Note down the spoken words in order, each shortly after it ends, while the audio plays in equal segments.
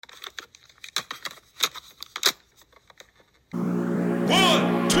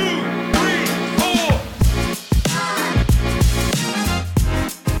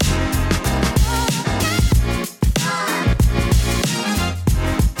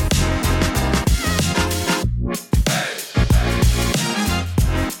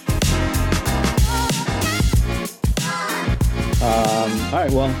All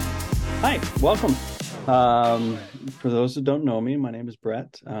right. Well, hi, welcome. For those that don't know me, my name is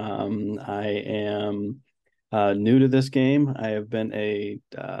Brett. I am new to this game. I have been a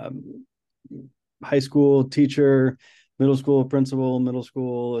high school teacher, middle school principal, middle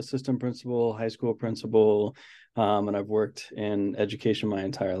school assistant principal, high school principal, and I've worked in education my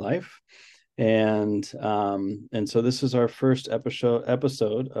entire life. And so this is our first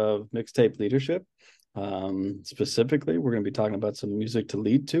episode of Mixtape Leadership. Specifically, we're going to be talking about some music to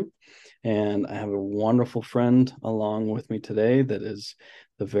lead to. And I have a wonderful friend along with me today that is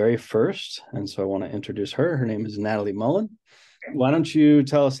the very first. And so I want to introduce her. Her name is Natalie Mullin. Why don't you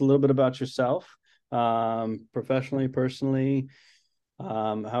tell us a little bit about yourself, professionally, personally,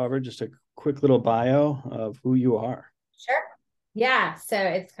 however, just a quick little bio of who you are. Sure. Yeah. So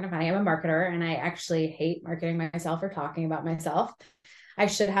it's kind of funny. I'm a marketer and I actually hate marketing myself or talking about myself. I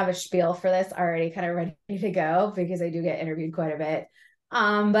should have a spiel for this already kind of ready to go because I do get interviewed quite a bit.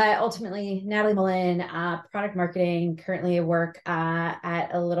 But ultimately, Natalie Mullin, product marketing, currently I work at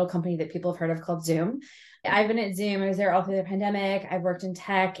a little company that people have heard of called Zoom. I've been at Zoom. I was there all through the pandemic. I've worked in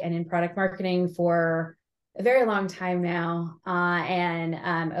tech and in product marketing for a very long time now.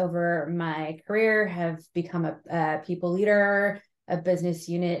 And over my career have become a people leader, a business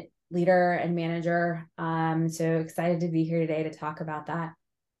unit leader and manager. So excited to be here today to talk about that.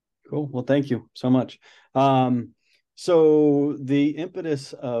 Cool. Well, thank you so much. So the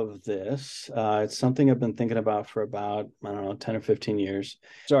impetus of this, it's something I've been thinking about for about, I don't know, 10 or 15 years.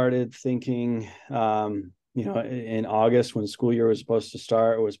 Started thinking, in August when school year was supposed to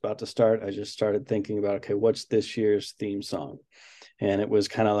start, or was about to start, I just started thinking about, okay, what's this year's theme song? And it was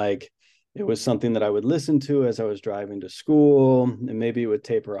kind of like, it was something that I would listen to as I was driving to school, and maybe it would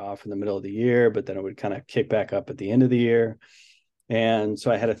taper off in the middle of the year, but then it would kind of kick back up at the end of the year. And so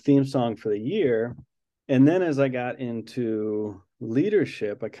I had a theme song for the year. And then as I got into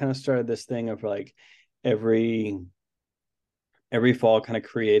leadership, I kind of started this thing of like every fall kind of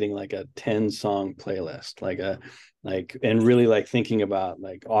creating like a 10 song playlist, and really like thinking about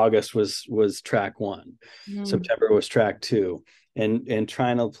like August was track one, Mm, September was track two, and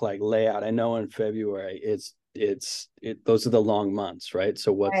trying to like lay out. I know in February those are the long months, right?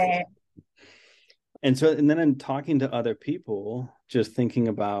 So what's right. and then in talking to other people, just thinking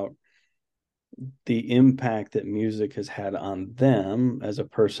about the impact that music has had on them as a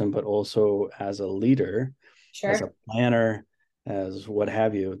person, but also as a leader, as a Sure. planner, as what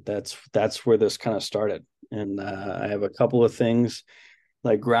have you. That's where this kind of started. And I have a couple of things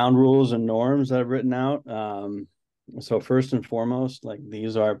like ground rules and norms that I've written out. So first and foremost, like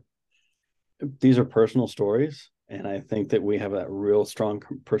these are personal stories. And I think that we have a real strong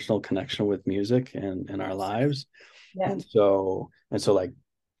personal connection with music and in our lives. Yeah. And so like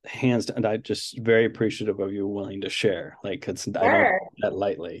hands and I just very appreciative of you willing to share. Like I don't Sure. take that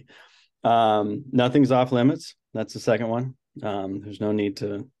lightly. Nothing's off limits. That's the second one. There's no need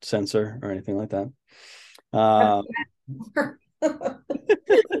to censor or anything like that.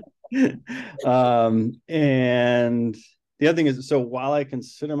 Um, and the other thing is, so while I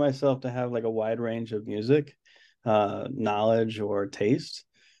consider myself to have like a wide range of music, knowledge or taste,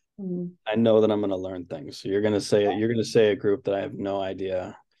 Mm. I know that I'm going to learn things. So you're going to say a group that I have no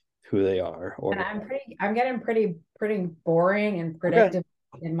idea who they are or And what. I'm getting pretty boring and Okay. predictable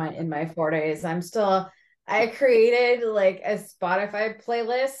in my 40s. I created like a Spotify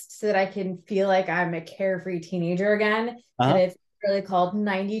playlist so that I can feel like I'm a carefree teenager again. And Uh-huh. it's really called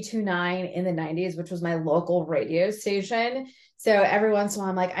 92.9 in the 90s, which was my local radio station. So every once in a while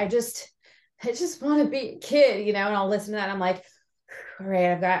I'm like, I just want to be a kid, and I'll listen to that. And I'm like, all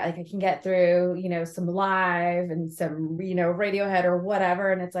right, I've got like I can get through, some live and some, Radiohead or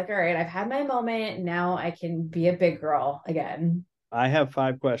whatever. And it's like, all right, I've had my moment. Now I can be a big girl again. I have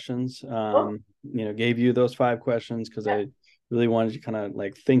five questions. Cool. Gave you those five questions because Yep. I really wanted you to kind of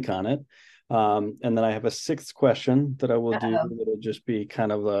like think on it. And then I have a sixth question that I will do. Uh-oh. It'll just be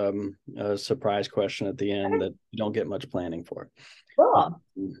kind of a surprise question at the end Okay, that you don't get much planning for. cool.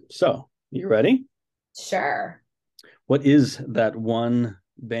 So, you ready? Sure. What is that one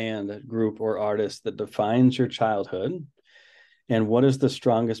band, group, or artist that defines your childhood? And what is the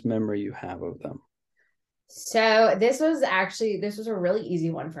strongest memory you have of them? So this was a really easy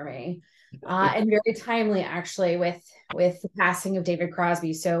one for me, and very timely actually with the passing of David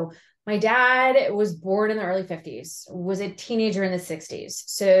Crosby. So my dad was born in the early 50s, was a teenager in the 60s.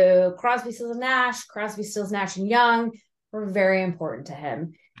 So Crosby, Stills and Nash, Crosby, Stills, Nash and Young were very important to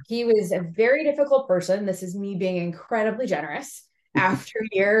him. He was a very difficult person. This is me being incredibly generous after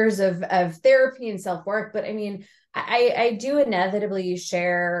years of therapy and self work. But I mean, I do inevitably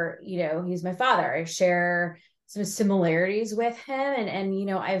share, he's my father. I share some similarities with him.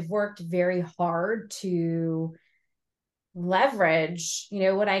 And, I've worked very hard to leverage,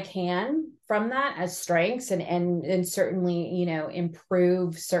 what I can from that as strengths, and certainly,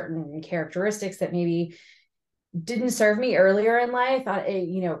 improve certain characteristics that maybe didn't serve me earlier in life,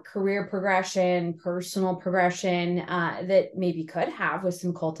 career progression, personal progression, that maybe could have with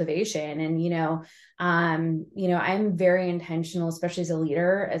some cultivation. And, I'm very intentional, especially as a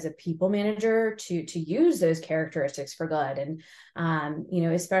leader, as a people manager, to use those characteristics for good. And,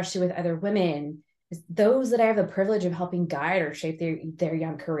 especially with other women, those that I have the privilege of helping guide or shape their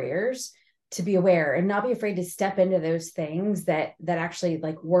young careers, to be aware and not be afraid to step into those things that actually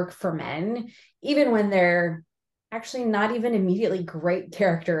like work for men, even when they're actually not even immediately great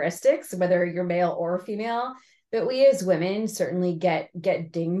characteristics, whether you're male or female. But we as women certainly get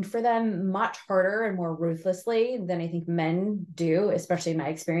dinged for them much harder and more ruthlessly than I think men do, especially in my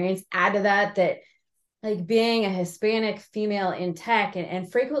experience. Add to that like being a Hispanic female in tech,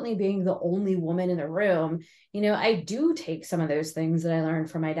 and frequently being the only woman in the room, I do take some of those things that I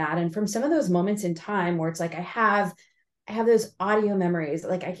learned from my dad and from some of those moments in time where it's like I have those audio memories.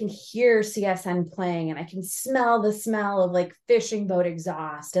 Like I can hear CSN playing and I can smell the smell of like fishing boat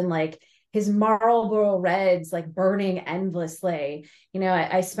exhaust and like his Marlboro Reds like burning endlessly.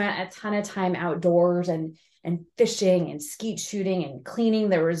 I spent a ton of time outdoors and fishing and skeet shooting and cleaning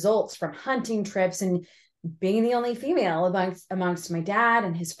the results from hunting trips, and being the only female amongst my dad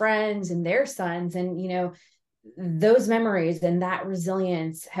and his friends and their sons. And those memories and that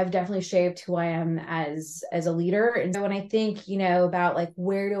resilience have definitely shaped who I am as a leader. And so when I think, about like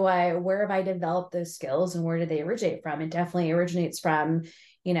where have I developed those skills and where did they originate from? It definitely originates from,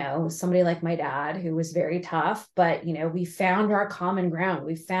 somebody like my dad, who was very tough, but we found our common ground.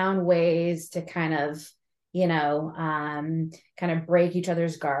 We found ways to kind of break each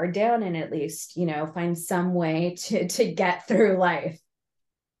other's guard down, and at least, find some way to get through life.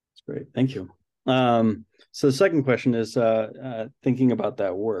 That's great. Thank you. So the second question is thinking about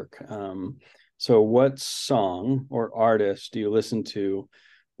that work. So what song or artist do you listen to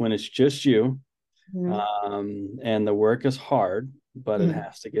when it's just you, and the work is hard, but it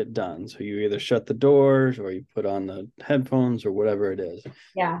has to get done? So you either shut the doors or you put on the headphones or whatever it is.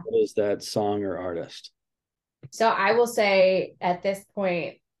 Yeah. What is that song or artist? So I will say at this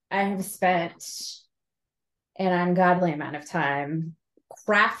point, I have spent an ungodly amount of time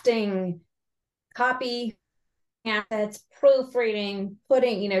crafting copy assets, proofreading,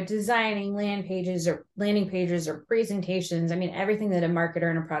 putting, designing landing pages or presentations. I mean, everything that a marketer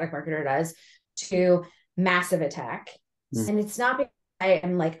and a product marketer does, to Massive Attack. And it's not because I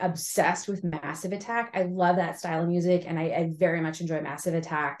am like obsessed with Massive Attack. I love that style of music, and I very much enjoy Massive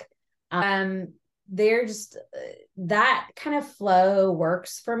Attack. They're just that kind of flow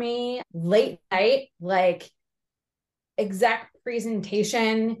works for me. Late night, like exact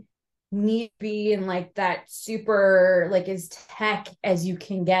presentation, need to be in like that super like as tech as you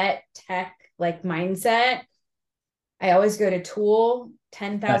can get, tech like mindset. I always go to Tool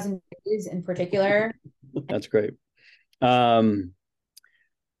 10,000 Days in particular. That's great.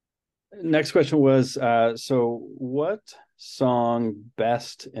 Next question was, so what song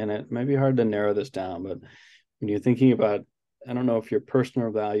best, and it may be hard to narrow this down, but when you're thinking about, I don't know if your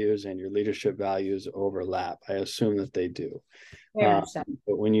personal values and your leadership values overlap. I assume that they do. But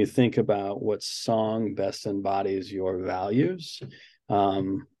when you think about what song best embodies your values,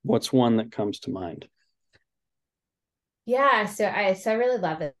 what's one that comes to mind? Yeah, so I really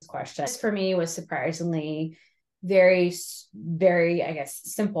love this question. This for me was surprisingly very, very, I guess,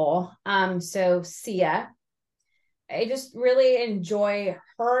 simple. So Sia, I just really enjoy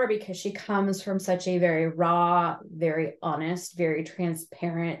her because she comes from such a very raw, very honest, very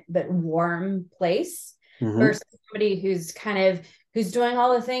transparent, but warm place, versus somebody who's who's doing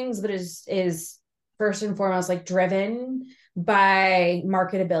all the things, but is first and foremost like driven by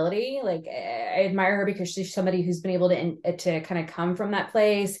marketability. Like I admire her because she's somebody who's been able to kind of come from that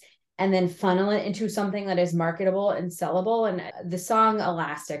place and then funnel it into something that is marketable and sellable. And the song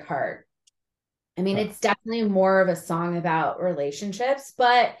Elastic Heart, I mean, it's definitely more of a song about relationships,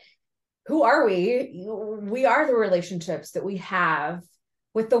 but who are we? We are the relationships that we have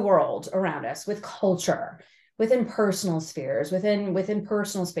with the world around us, with culture, within personal spheres, within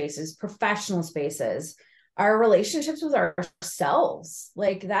personal spaces, professional spaces, our relationships with ourselves.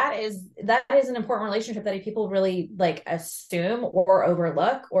 Like that is an important relationship that people really like assume or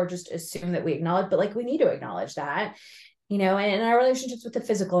overlook, or just assume that we acknowledge, but like we need to acknowledge that. And in our relationships with the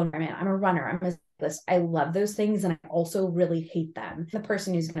physical environment, I'm a runner, I'm a cyclist. I love those things, and I also really hate them. The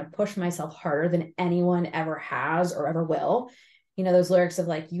person who's going to push myself harder than anyone ever has or ever will. those lyrics of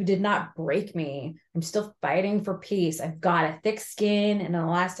like, you did not break me. I'm still fighting for peace. I've got a thick skin and an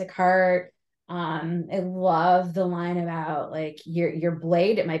elastic heart. I love the line about like your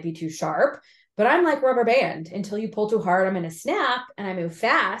blade, it might be too sharp, but I'm like rubber band. Until you pull too hard, I'm going to snap, and I move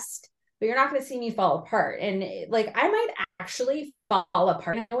fast, but you're not going to see me fall apart. And like, I might actually fall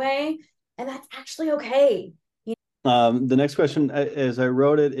apart in a way, and that's actually okay. The next question, as I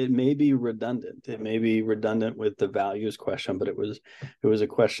wrote it, it may be redundant. It may be redundant with the values question, but it was a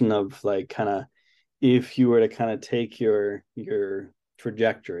question of like kind of, if you were to kind of take your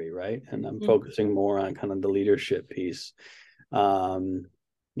trajectory, right? And I'm focusing more on kind of the leadership piece.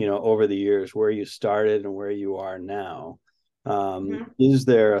 Over the years, where you started and where you are now. Is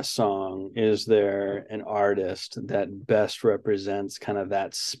there a song, is there an artist that best represents kind of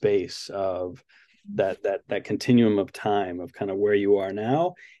that space of that continuum of time of kind of where you are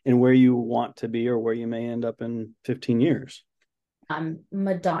now and where you want to be, or where you may end up in 15 years?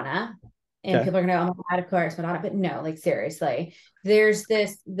 Madonna. And Okay. people are gonna go, oh my God, of course, Madonna. But no, like seriously, there's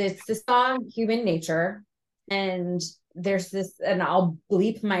this song, Human Nature, and there's this, and I'll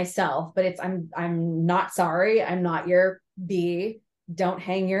bleep myself, but it's I'm not sorry, I'm not your B. Don't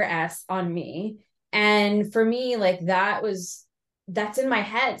hang your S on me. And for me, like that's in my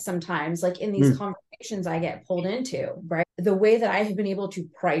head sometimes, like in these conversations I get pulled into, right? The way that I have been able to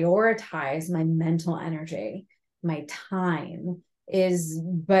prioritize my mental energy, my time, is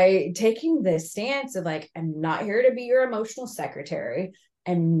by taking this stance of like, I'm not here to be your emotional secretary.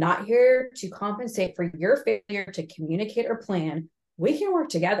 I'm not here to compensate for your failure to communicate or plan. We can work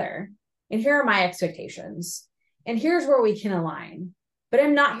together. And here are my expectations. And here's where we can align. But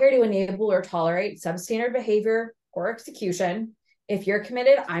I'm not here to enable or tolerate substandard behavior or execution. If you're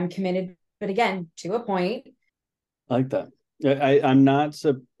committed, I'm committed. But again, to a point. I like that. I'm not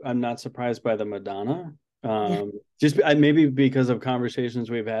surprised by the Madonna. Just maybe because of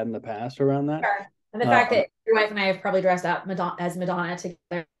conversations we've had in the past around that. Sure. And the fact that your wife and I have probably dressed up as Madonna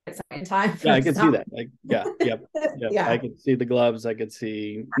together at some time. Yeah, I could see that. Like, yep. Yeah, I could see the gloves. I could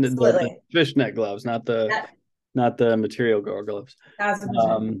see the absolutely. fishnet gloves, not the material gore gloves.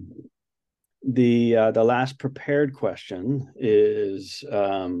 1,000%. The last prepared question is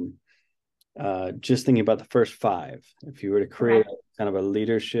just thinking about the first five. If you were to create kind of a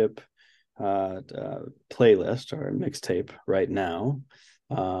leadership playlist or a mixtape right now,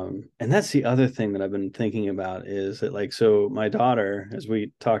 and that's the other thing that I've been thinking about, is that like, so my daughter, as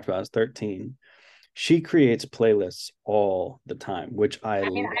we talked about, is 13. She creates playlists all the time, which I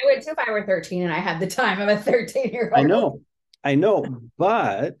mean, love. I would too if I were 13 and I had the time of a 13-year-old. I know,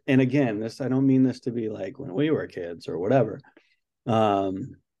 but, and again, this, I don't mean this to be like when we were kids or whatever. But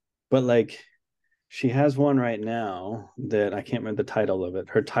like, she has one right now that I can't remember the title of it.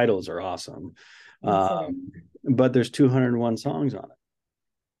 Her titles are awesome. But there's 201 songs on it.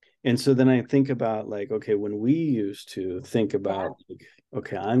 And so then I think about like, okay, when we used to think about, like,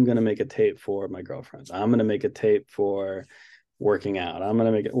 okay, I'm going to make a tape for my girlfriends. I'm going to make a tape for working out. I'm going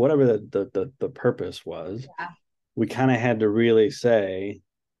to make it, whatever the purpose was. Yeah. We kind of had to really say,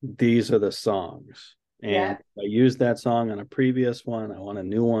 these are the songs. And I used that song on a previous one. I want a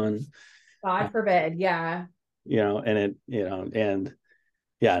new one. God forbid. Yeah. And and and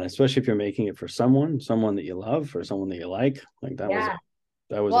especially if you're making it for someone that you love, or someone that you like that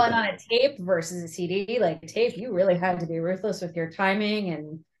was well, and on a tape versus a CD, like tape, you really had to be ruthless with your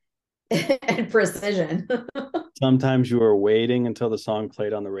timing and precision. Sometimes you were waiting until the song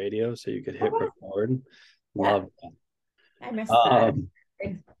played on the radio so you could hit record. Love that. I miss that.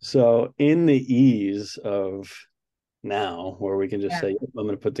 So in the ease of now, where we can just say, I'm going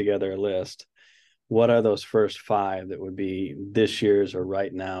to put together a list, what are those first five that would be this year's or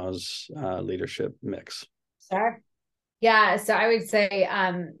right now's leadership mix? Sure. Yeah. So I would say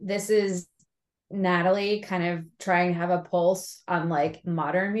this is Natalie kind of trying to have a pulse on like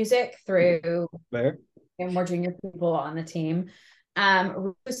modern music through more junior people on the team.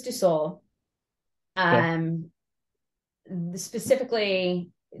 Rose du Sol. Specifically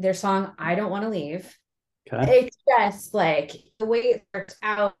their song I Don't Want to Leave. It's just like the way it works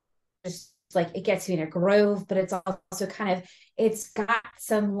out, just like it gets you in a groove, but it's also kind of, it's got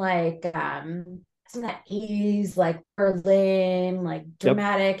some like some of that 80s like Berlin, like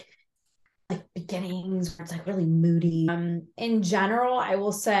dramatic like beginnings where it's like really moody. In general, I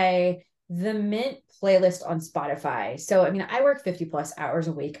will say the Mint playlist on Spotify. So, I mean, I work 50 plus hours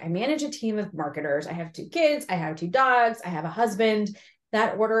a week. I manage a team of marketers. I have 2 kids. I have 2 dogs. I have a husband.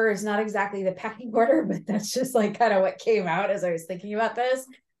 That order is not exactly the packing order, but that's just like kind of what came out as I was thinking about this.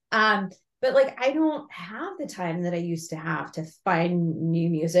 But like, I don't have the time that I used to have to find new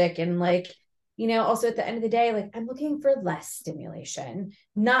music. And like, Also at the end of the day, like I'm looking for less stimulation,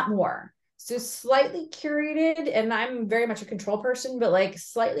 not more. So slightly curated, and I'm very much a control person, but like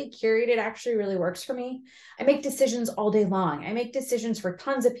slightly curated actually really works for me. I make decisions all day long. I make decisions for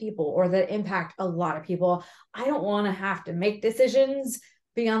tons of people or that impact a lot of people. I don't want to have to make decisions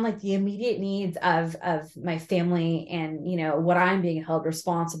beyond like the immediate needs of my family and what I'm being held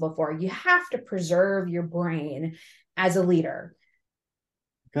responsible for. You have to preserve your brain as a leader.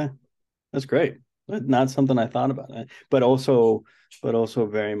 Okay. That's great. Not something I thought about, but also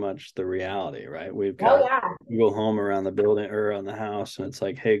very much the reality, right? We've Oh got yeah. Google Home around the building or around the house, and it's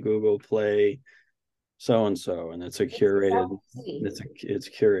like, hey, Google, play so and so, and it's curated.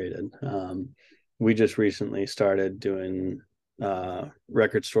 We just recently started doing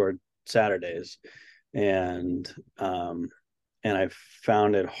record store Saturdays, and and I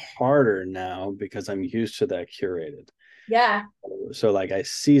found it harder now because I'm used to that curated. Yeah. So like I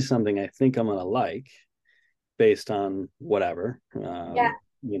see something I think I'm gonna like based on whatever, Yeah.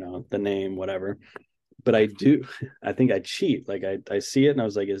 the name, whatever. But I do, I think I cheat. Like I see it and I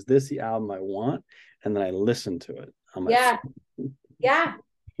was like, is this the album I want? And then I listen to it on my Yeah. phone, Yeah.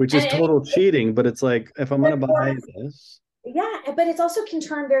 which is And total cheating. But it's like, if I'm gonna buy this, yeah, but it's also can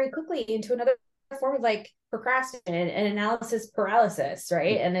turn very quickly into another form of like procrastination and analysis paralysis,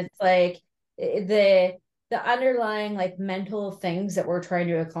 right? And it's like the underlying like mental things that we're trying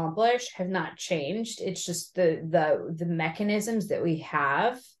to accomplish have not changed. It's just the mechanisms that we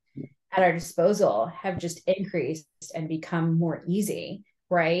have at our disposal have just increased and become more easy,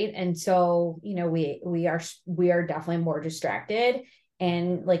 right? And so we are definitely more distracted,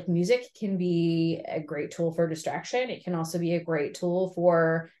 and like music can be a great tool for distraction. It can also be a great tool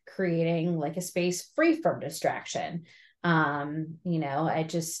for creating like a space free from distraction.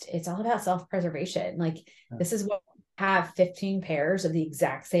 It's all about self-preservation. Like this is what I have 15 pairs of the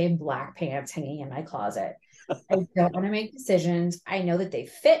exact same black pants hanging in my closet. I don't want to make decisions. I know that they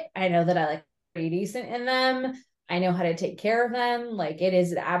fit. I know that I like pretty decent in them. I know how to take care of them. Like it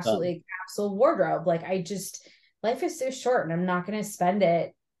is absolutely a capsule wardrobe. Like life is so short and I'm not going to spend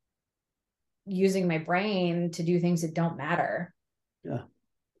it using my brain to do things that don't matter. yeah,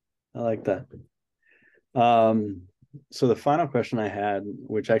 I like that. Um, so the final question I had,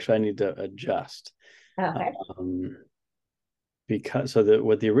 which actually I need to adjust, Okay. um, because so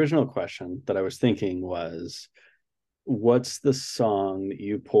what the original question that I was thinking was, what's the song that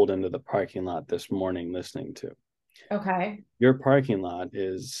you pulled into the parking lot this morning listening to? Okay. Your parking lot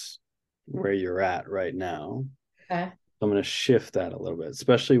is where you're at right now. Okay. So I'm going to shift that a little bit,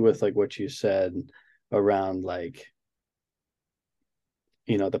 especially with like what you said around like,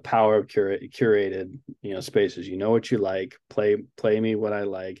 the power of curated, spaces. You know what you like, play me what I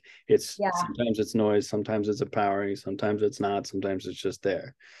like. It's Yeah. sometimes it's noise, sometimes it's empowering, sometimes it's not, sometimes it's just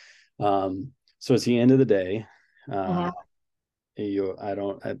there. So it's the end of the day. Uh, Uh-huh.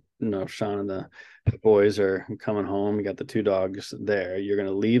 I know Sean and the boys are coming home. You got the two dogs there. You're going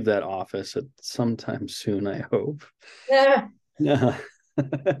to leave that office at sometime soon, I hope. Yeah. Yeah. I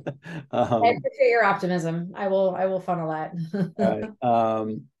um, appreciate your optimism. I will funnel that.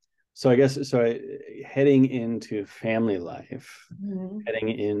 right. So I guess heading into family life, Mhm. heading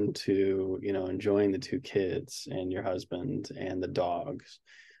into enjoying the two kids and your husband and the dogs.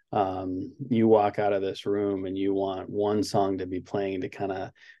 You walk out of this room and you want one song to be playing to kind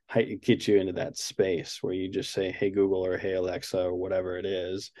of get you into that space where you just say, "Hey Google" or "Hey Alexa" or whatever it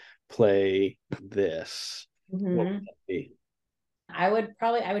is, play this. What would Mhm. that be? I would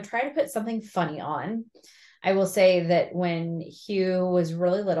try to put something funny on. I will say that when Hugh was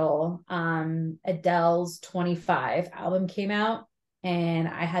really little, Adele's 25 album came out, and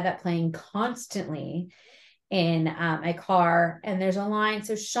I had that playing constantly in my car. And there's a line.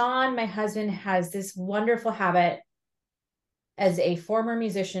 So, Sean, my husband, has this wonderful habit as a former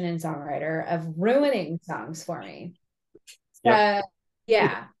musician and songwriter of ruining songs for me. Yep.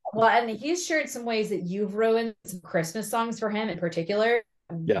 Yeah. Well, and he's shared some ways that you've ruined some Christmas songs for him in particular.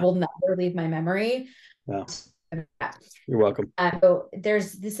 Yeah. Will never leave my memory. Yeah. You're welcome. So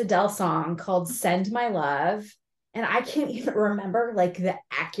there's this Adele song called Send My Love. And I can't even remember like the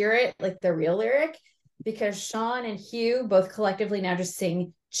accurate, like the real lyric, because Sean and Hugh both collectively now just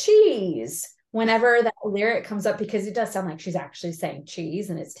sing cheese whenever that lyric comes up, because it does sound like she's actually saying cheese.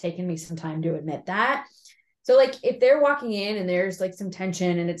 And it's taken me some time to admit that. So like if they're walking in and there's like some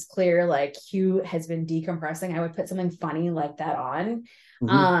tension and it's clear like Hugh has been decompressing, I would put something funny like that on. Mm-hmm.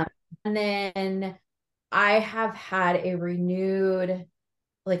 Um, and then I have had a renewed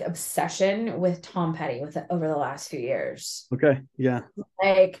like obsession with Tom Petty over the last few years. Okay. Yeah.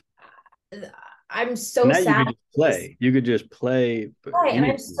 Like I'm so Now you sad. could just play. You could just play Right. And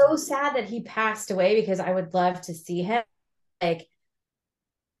I'm anything. so sad that he passed away because I would love to see him. Like,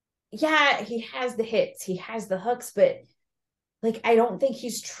 yeah, he has the hits, he has the hooks, but like I don't think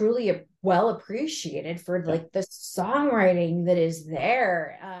he's truly well appreciated for Yeah. like the songwriting that is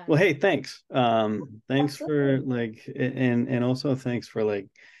there. Well, hey, thanks. Thanks for Absolutely. like, and also thanks for like,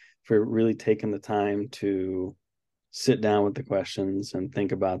 for really taking the time to sit down with the questions and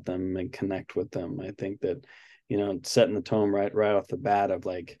think about them and connect with them. I think that, setting the tone right off the bat of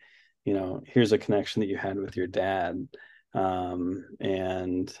like, here's a connection that you had with your dad.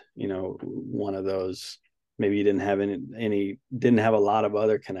 And one of those, maybe you didn't have didn't have a lot of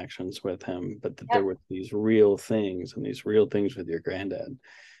other connections with him, but that there Yep. were these real things and these real things with your granddad.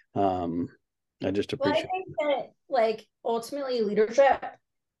 Um, I just Well, I appreciate think it. that like ultimately leadership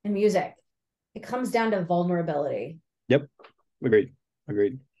and music, it comes down to vulnerability. Yep. Agreed.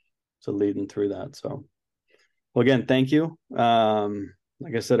 So leading through that. So, well, again, thank you.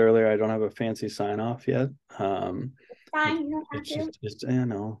 Like I said earlier, I don't have a fancy sign off yet. Fine, you don't have It's to. just,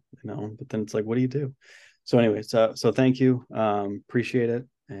 but then it's like, what do you do? So anyway, so thank you. Appreciate it,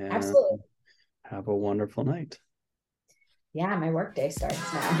 and Absolutely. have a wonderful night. Yeah, my work day starts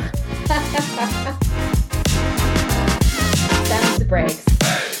now. Sends the breaks.